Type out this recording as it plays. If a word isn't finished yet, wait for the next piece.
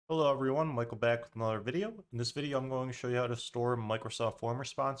Hello everyone, Michael back with another video. In this video, I'm going to show you how to store Microsoft Form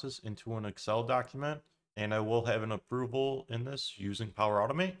responses into an Excel document, and I will have an approval in this using Power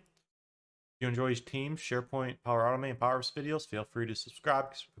Automate. If you enjoy Teams, SharePoint, Power Automate, and PowerPoint videos, feel free to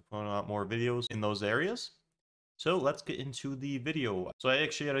subscribe because we're putting out more videos in those areas. So let's get into the video. So I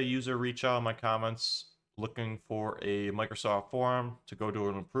actually had a user reach out in my comments looking for a Microsoft form to go to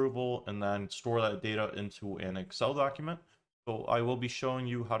an approval and then store that data into an Excel document. So I will be showing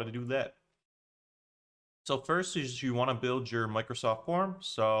you how to do that. So first is you want to build your Microsoft form.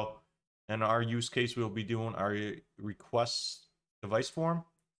 So in our use case, we'll be doing our request device form.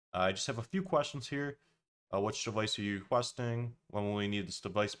 I just have a few questions here. Which device are you requesting? When will we need this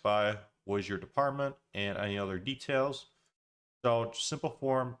device by? What is your department? And any other details. So simple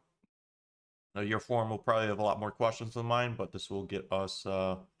form. Your form will probably have a lot more questions than mine, but this will get us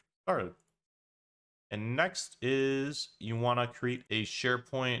started. And next is you want to create a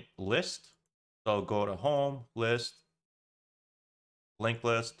SharePoint list. So go to Home, List, Link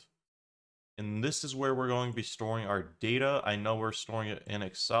List. And this is where we're going to be storing our data. I know we're storing it in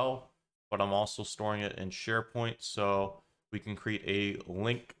Excel, but I'm also storing it in SharePoint. So we can create a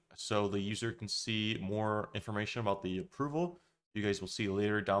link so the user can see more information about the approval. You guys will see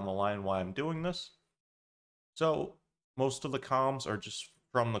later down the line why I'm doing this. So most of the columns are just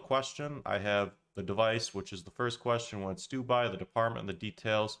from the question. I have the device, which is the first question, when it's due by, the department, the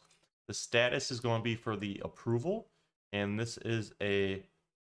details. The status is going to be for the approval, and this is a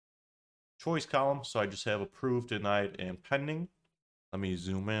choice column, so I just have approved, denied, and pending. Let me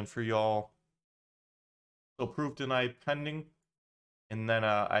zoom in for y'all. So approved, denied, pending, and then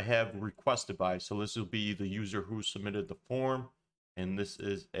I have requested by, so this will be the user who submitted the form, and this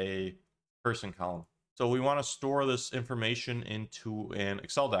is a person column. So we want to store this information into an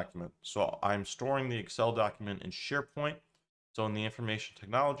Excel document. So I'm storing the Excel document in SharePoint. So in the information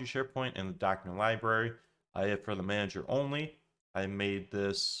technology SharePoint and the document library, I have for the manager only. I made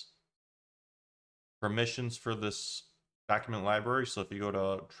this permissions for this document library. So if you go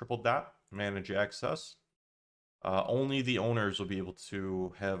to triple dot, manage access, only the owners will be able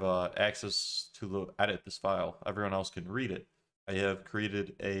to have access to edit this file. Everyone else can read it. I have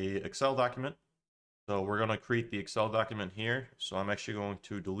created a Excel document. So we're going to create the Excel document here. So I'm actually going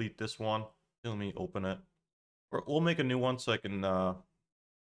to delete this one. Let me open it. We'll make a new one so I can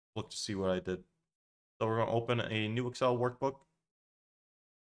look to see what I did. So we're going to open a new Excel workbook,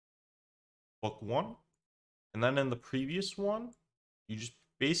 book 1. And then in the previous one, you just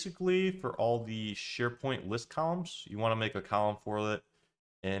basically, for all the SharePoint list columns, you want to make a column for it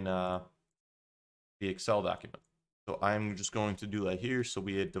in the Excel document. So I'm just going to do that here. So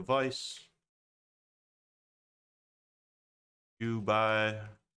we had device, due by,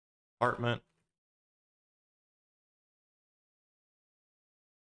 department,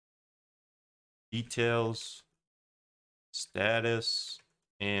 details, status,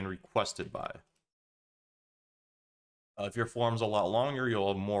 and requested by. If your form's a lot longer, you'll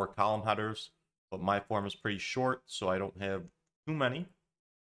have more column headers, but my form is pretty short, so I don't have too many.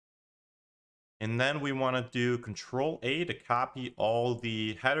 And then we want to do Control A to copy all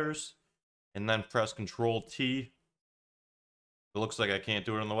the headers, and then press Control T. It looks like I can't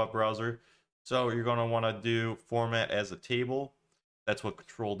do it in the web browser. So you're going to want to do format as a table. That's what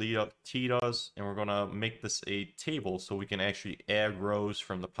Control T does. And we're going to make this a table so we can actually add rows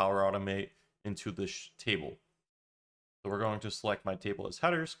from the Power Automate into this table. So we're going to select my table as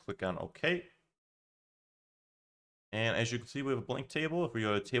headers, click on OK. And as you can see, we have a blank table. If we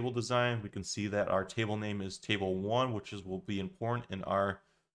go to table design, we can see that our table name is table 1, which will be important in our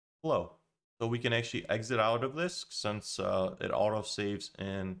flow. So we can actually exit out of this since it auto saves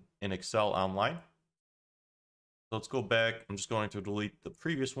in Excel online. So let's go back. I'm just going to delete the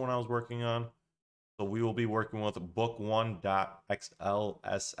previous one I was working on. So we will be working with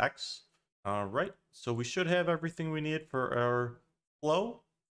book1.xlsx. All right, so we should have everything we need for our flow.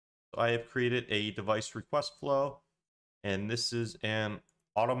 So I have created a device request flow, and this is an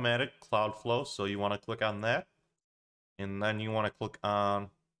automatic cloud flow. So you want to click on that, and then you want to click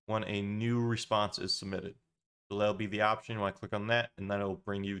on when a new response is submitted. So that'll be the option. You want to click on that, and then it'll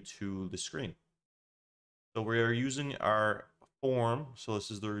bring you to the screen. So we are using our form. So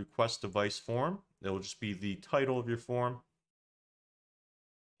this is the request device form. It will just be the title of your form.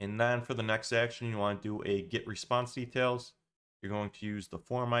 And then for the next action, you want to do a get response details. You're going to use the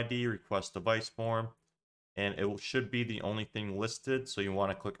form ID, request device form, and it should be the only thing listed. So you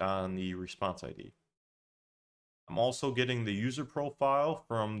want to click on the response ID. I'm also getting the user profile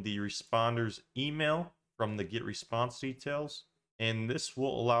from the responder's email from the get response details. And this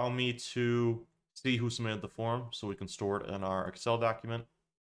will allow me to see who submitted the form so we can store it in our Excel document.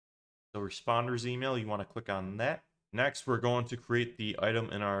 So responders email, you want to click on that. Next, we're going to create the item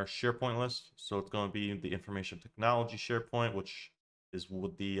in our SharePoint list. So it's going to be the information technology SharePoint, which is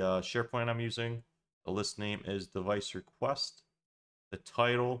with the SharePoint I'm using. The list name is device request. The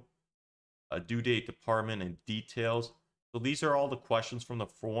title, a due date, department, and details. So these are all the questions from the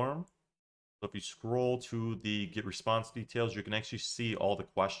form. So if you scroll to the get response details, you can actually see all the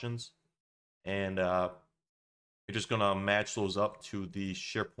questions. And you're just going to match those up to the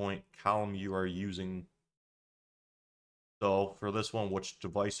SharePoint column you are using. So for this one, which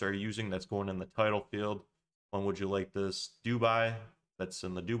device are you using? That's going in the title field. When would you like this due by? That's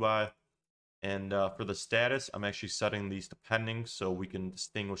in the due by. And for the status, I'm actually setting these to pending so we can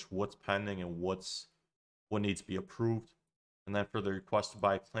distinguish what's pending and what needs to be approved. And then for the requested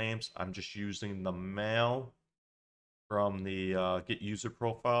by claims, I'm just using the mail from the get user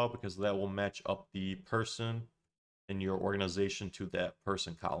profile because that will match up the person in your organization to that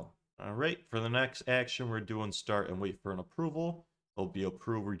person column. All right, for the next action, we're doing start and wait for an approval. It'll be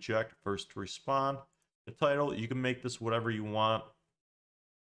approve, reject, first to respond. The title, you can make this whatever you want.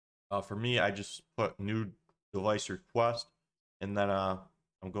 For me, I just put new device request, and then I'm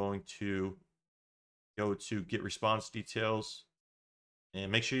going to go to get response details, and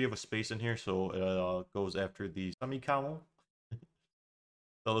make sure you have a space in here so it goes after the semicolon.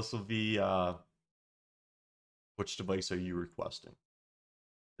 So this will be which device are you requesting?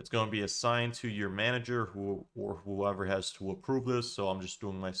 It's going to be assigned to your manager or whoever has to approve this, so I'm just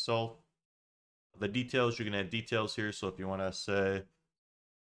doing myself. The details, you can add details here, so if you want to say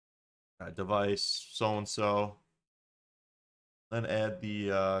device so-and-so, then add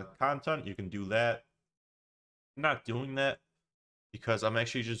the content, you can do that. I'm not doing that because I'm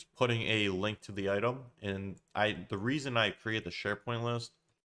actually just putting a link to the item, and the reason I create the SharePoint list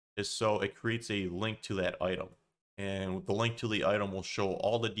is so it creates a link to that item, and the link to the item will show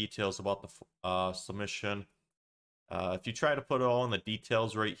all the details about the submission. If you try to put it all in the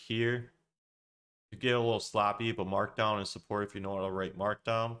details right here, you get a little sloppy, but Markdown is support if you know how to write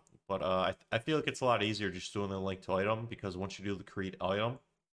Markdown. But I feel like it's a lot easier just doing the link to item, because once you do the create item,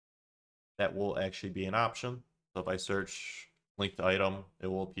 that will actually be an option. So if I search link to item, it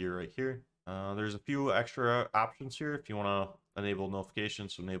will appear right here. There's a few extra options here. If you want to enable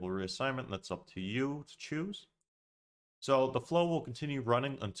notifications to enable reassignment, that's up to you to choose. So the flow will continue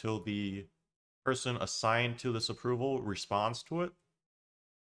running until the person assigned to this approval responds to it.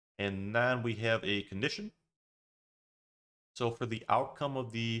 And then we have a condition. So for the outcome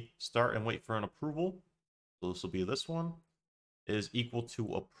of the start and wait for an approval, so this will be this one, is equal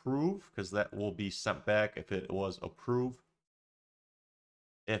to approve, because that will be sent back if it was approved.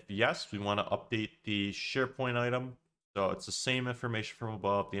 If yes, we want to update the SharePoint item. So it's the same information from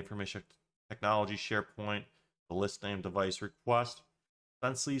above, the information technology SharePoint, the list name, device request.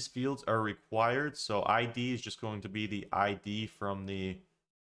 Since these fields are required, so ID is just going to be the ID from the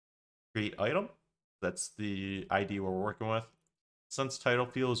create item. That's the ID we're working with. Since title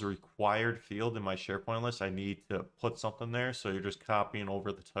field is a required field in my SharePoint list, I need to put something there. So you're just copying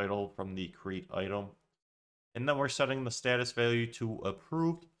over the title from the create item. And then we're setting the status value to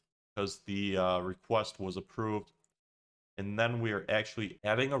approved because the request was approved. And then we are actually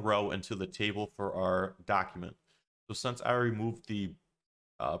adding a row into the table for our document. So since I removed the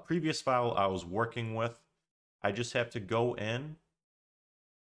previous file I was working with, I just have to go in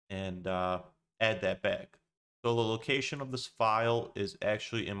and add that back. So the location of this file is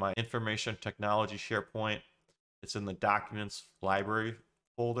actually in my information technology SharePoint. It's in the documents library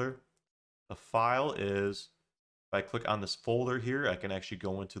folder. The file is, if I click on this folder here, I can actually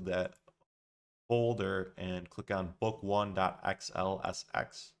go into that folder and click on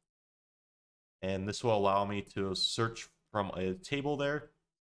book1.xlsx. And this will allow me to search from a table there.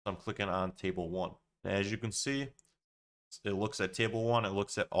 So I'm clicking on table 1. And as you can see, it looks at table 1, it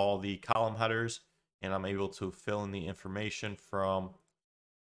looks at all the column headers, and I'm able to fill in the information from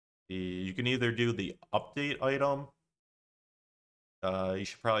you can either do the update item. You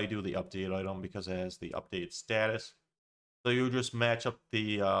should probably do the update item because it has the update status. So you just match up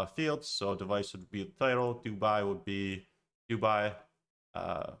the fields. So device would be the title, due by would be due by,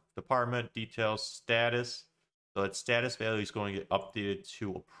 department, details, status. So that status value is going to get updated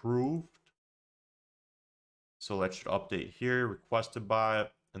to approved. So that should update here, requested by,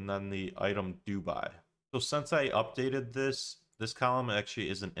 and then the item due by. So since I updated this column actually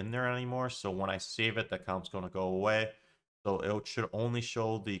isn't in there anymore. So when I save it, that column's going to go away. So it should only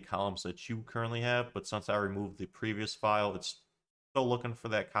show the columns that you currently have. But since I removed the previous file, it's still looking for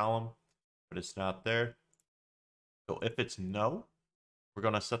that column, but it's not there. So if it's no, we're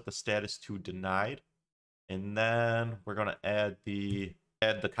going to set the status to denied. And then we're going to add the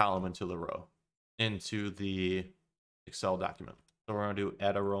add the column into the row, into the Excel document. So we're going to do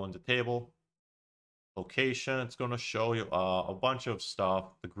add a row into table. Location, it's going to show you a bunch of stuff,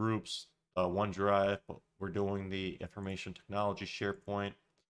 the groups, OneDrive, but we're doing the information technology SharePoint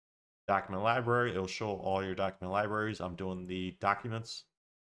document library. It'll show all your document libraries. I'm doing the documents,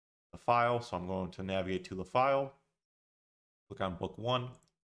 the file, so I'm going to navigate to the file, click on book 1,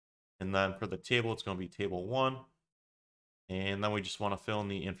 and then for the table, it's going to be table 1, and then we just want to fill in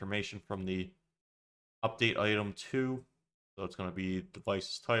the information from the update item 2. So it's going to be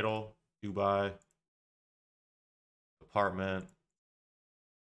device's title, Dubai, department,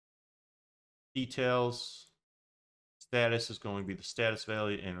 details, status is going to be the status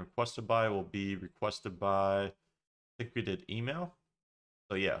value, and requested by will be requested by, I think we did email.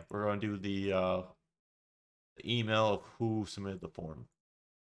 So yeah, we're going to do the email of who submitted the form.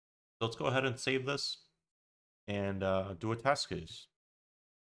 So let's go ahead and save this and do a test case.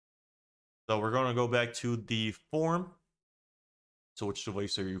 So we're going to go back to the form. So which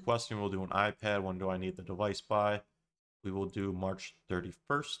device are you requesting? We'll do an iPad. When do I need the device by? We will do March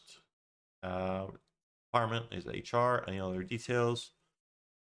 31st. Department is HR. Any other details?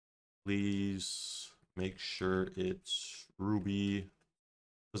 Please make sure it's Ruby.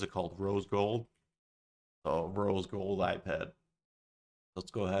 What is it called? Rose Gold. So Rose Gold iPad.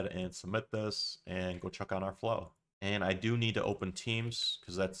 Let's go ahead and submit this and go check on our flow. And I do need to open Teams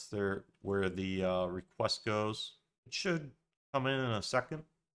because that's where the request goes. It should come in a second,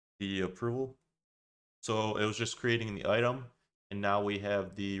 the approval. So it was just creating the item, and now we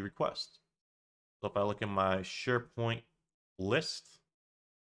have the request. So if I look in my SharePoint list,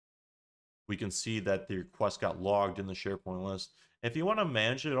 we can see that the request got logged in the SharePoint list. If you want to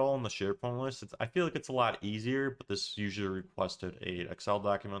manage it all in the SharePoint list, I feel like it's a lot easier, but this usually requested a Excel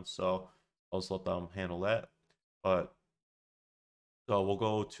document, so I'll just let them handle that. But so we'll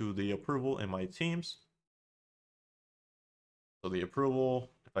go to the approval in my Teams. So the approval,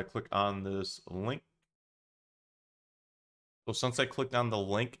 if I click on this link, so since I clicked on the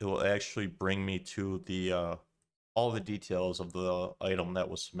link, it will actually bring me to the all the details of the item that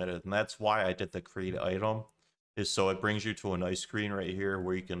was submitted. And that's why I did the create item, is so it brings you to a nice screen right here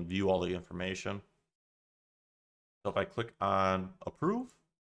where you can view all the information. So if I click on approve,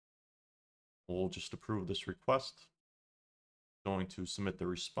 we'll just approve this request. Going to submit the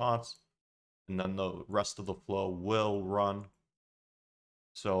response, and then the rest of the flow will run.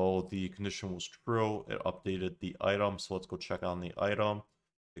 So the condition was true. It updated the item. So let's go check on the item.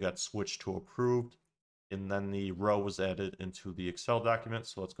 It got switched to approved. And then the row was added into the Excel document.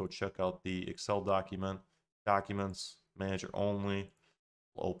 So let's go check out the Excel document. Documents, manager only.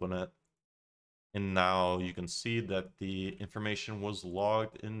 We'll open it. And now you can see that the information was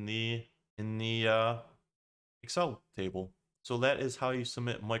logged in the Excel table. So that is how you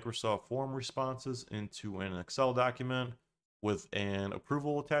submit Microsoft form responses into an Excel document with an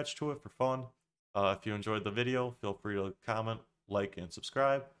approval attached to it for fun. If you enjoyed the video, feel free to comment, like, and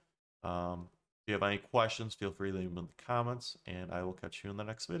subscribe. If you have any questions, feel free to leave them in the comments, and I will catch you in the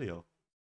next video.